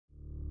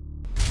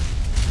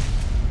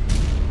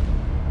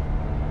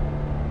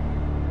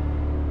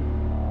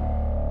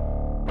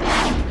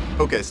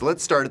Okay, so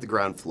let's start at the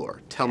ground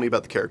floor. Tell me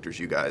about the characters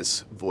you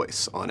guys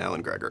voice on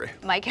Allen Gregory.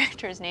 My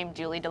character is named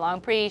Julie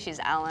DeLongpre. She's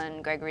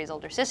Allen Gregory's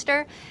older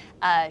sister.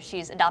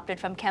 She's adopted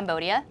from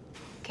Cambodia,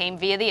 came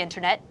via the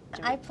internet.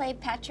 I play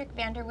Patrick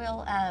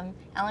Vanderweel,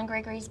 Allen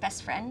Gregory's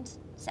best friend,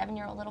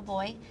 7-year-old little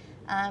boy,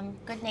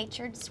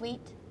 good-natured, sweet,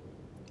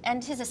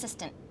 and his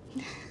assistant.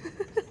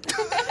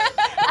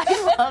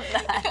 I love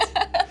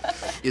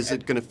that. Is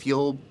it going to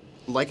feel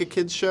like a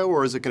kid's show,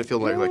 or is it going to feel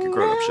like a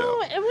grown-up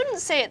show? I wouldn't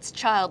say it's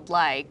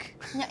childlike.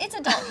 No, it's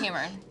adult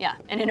humor. Yeah,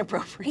 and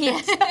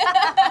inappropriate.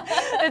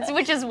 Yes.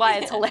 Which is why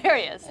it's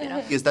hilarious, you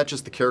know? Is that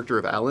just the character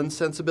of Allen's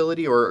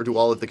sensibility, or do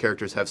all of the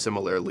characters have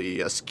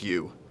similarly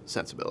askew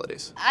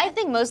sensibilities? I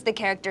think most of the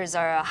characters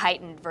are a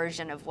heightened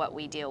version of what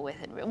we deal with,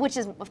 which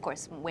is, of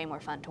course, way more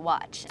fun to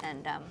watch.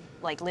 And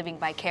like living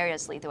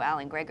vicariously through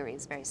Allen Gregory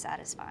is very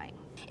satisfying.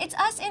 It's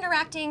us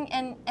interacting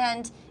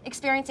and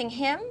experiencing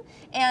him,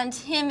 and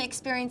him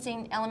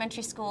experiencing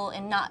elementary school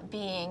and not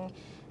being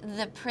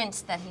the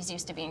prince that he's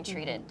used to being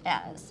treated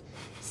as.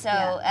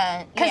 So,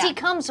 because he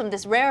comes from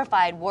this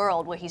rarefied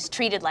world where he's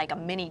treated like a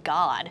mini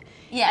god,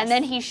 Yes. and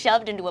then he's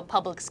shoved into a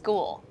public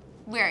school.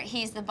 Where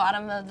he's the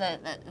bottom of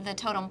the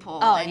totem pole.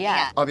 Oh, and,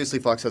 yeah. Obviously,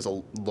 Fox has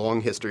a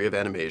long history of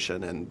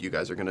animation, and you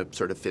guys are going to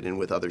sort of fit in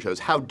with other shows.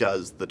 How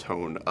does the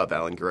tone of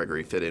Allen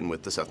Gregory fit in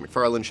with the Seth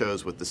MacFarlane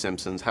shows, with The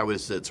Simpsons? How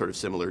is it sort of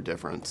similar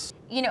difference?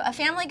 You know, a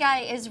Family Guy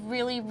is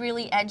really,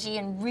 really edgy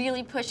and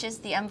really pushes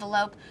the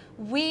envelope.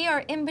 We are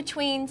in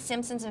between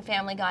Simpsons and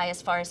Family Guy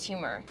as far as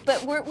humor.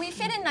 But we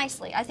fit in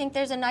nicely. I think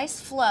there's a nice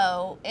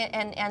flow,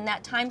 and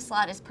that time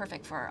slot is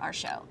perfect for our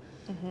show.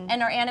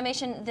 And our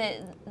animation,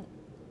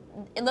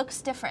 it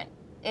looks different.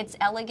 It's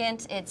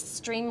elegant, it's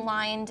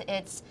streamlined,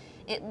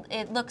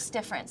 it looks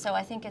different, so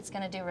I think it's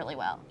going to do really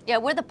well. Yeah,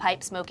 we're the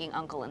pipe-smoking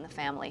uncle in the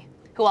family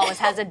who always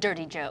has a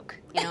dirty joke,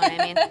 you know what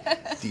I mean?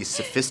 The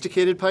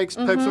sophisticated pipe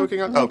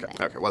smoking uncle?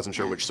 Okay, wasn't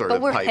sure which sort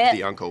of pipe hip.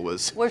 the uncle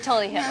was. We're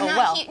totally hip. No, Oh,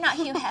 well. not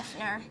Hugh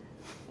Hefner.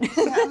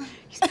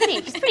 He's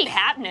pretty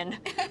happening.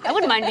 I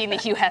wouldn't mind being the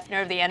Hugh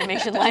Hefner of the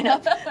animation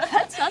lineup.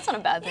 That's not a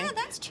bad thing. Yeah,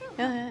 that's true.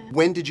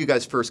 When did you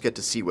guys first get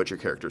to see what your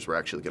characters were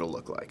actually going to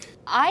look like?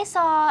 I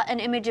saw an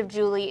image of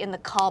Julie in the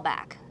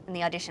callback in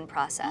the audition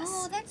process.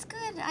 Oh, that's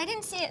good. I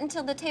didn't see it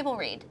until the table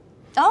read.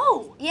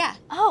 Oh, Yeah.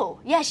 oh,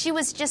 yeah. She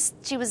was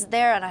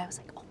there, and I was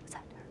like, oh, is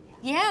that her?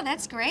 Yeah,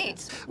 that's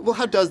great. Well,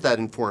 how does that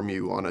inform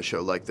you on a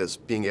show like this,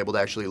 being able to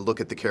actually look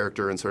at the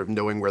character and sort of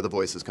knowing where the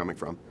voice is coming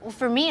from? Well,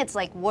 for me, it's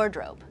like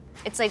wardrobe.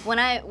 It's like when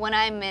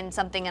I'm in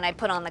something and I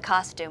put on the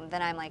costume,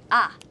 then I'm like,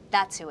 ah,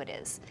 that's who it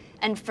is.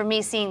 And for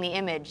me, seeing the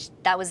image,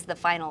 that was the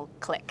final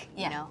click,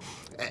 you know?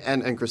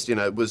 And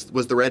Cristina, was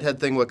the redhead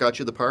thing what got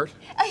you the part?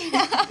 I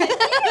think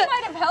it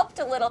might have helped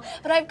a little,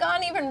 but I've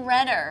gone even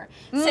redder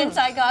since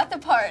I got the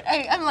part.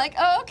 I'm like,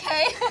 oh,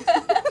 okay.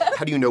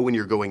 How do you know when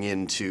you're going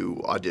in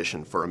to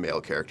audition for a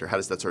male character? How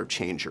does that sort of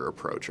change your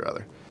approach,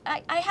 rather?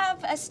 I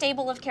have a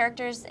stable of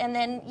characters, and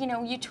then, you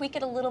know, you tweak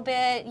it a little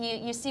bit,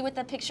 you see what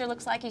the picture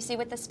looks like, you see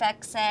what the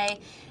specs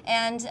say,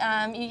 and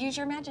you use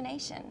your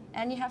imagination,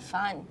 and you have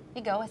fun.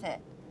 You go with it.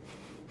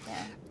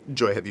 Yeah.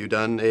 Joy, have you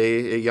done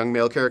a young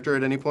male character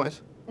at any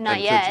point? Not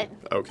yet.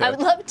 Okay. I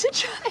would love to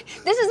try.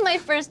 This is my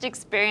first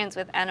experience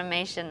with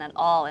animation at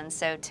all, and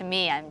so to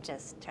me, I'm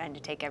just trying to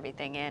take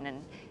everything in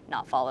and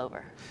not fall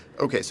over.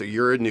 Okay, so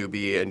you're a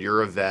newbie and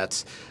you're a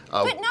vet.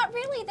 But not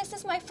really. This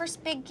is my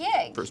first big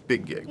gig. First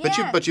big gig.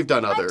 Yeah. But you've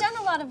done other. I've done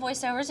a lot of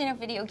voiceovers, you know,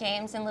 video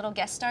games and little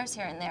guest stars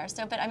here and there.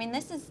 So, but I mean,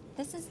 this is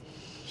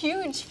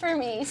huge for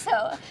me.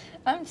 So,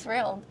 I'm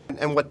thrilled.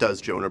 And what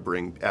does Jonah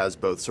bring as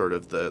both sort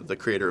of the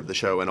creator of the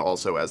show and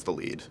also as the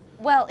lead?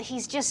 Well,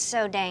 he's just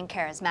so dang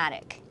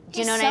charismatic. Do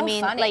you know what I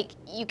mean? Funny. Like,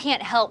 you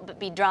can't help but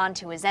be drawn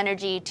to his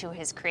energy, to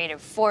his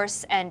creative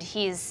force, and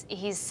he's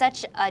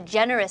such a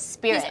generous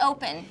spirit. He's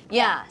open.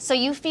 Yeah, so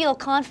you feel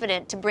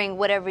confident to bring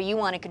whatever you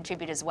want to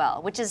contribute as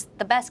well, which is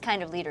the best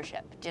kind of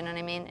leadership. Do you know what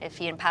I mean? If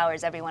he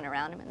empowers everyone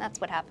around him, and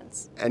that's what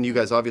happens. And you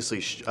guys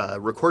obviously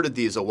recorded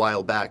these a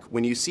while back.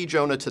 When you see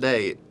Jonah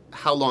today,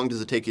 how long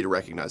does it take you to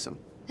recognize him?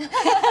 He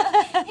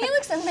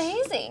looks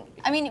amazing.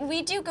 I mean,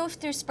 we do go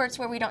through spurts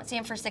where we don't see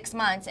him for 6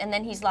 months, and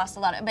then he's lost a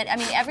lot. But I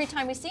mean, every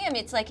time we see him,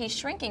 it's like he's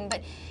shrinking.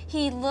 But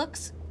he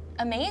looks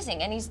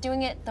amazing, and he's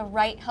doing it the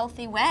right,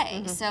 healthy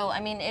way. So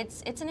I mean,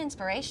 it's an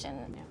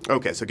inspiration.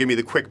 Okay, so give me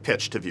the quick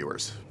pitch to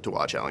viewers to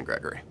watch Allen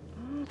Gregory.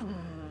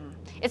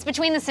 It's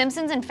between The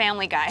Simpsons and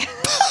Family Guy. And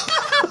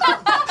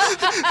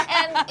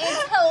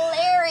it's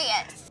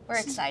hilarious. We're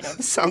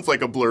excited. Sounds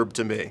like a blurb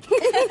to me.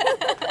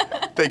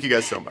 Thank you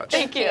guys so much.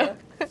 Thank you.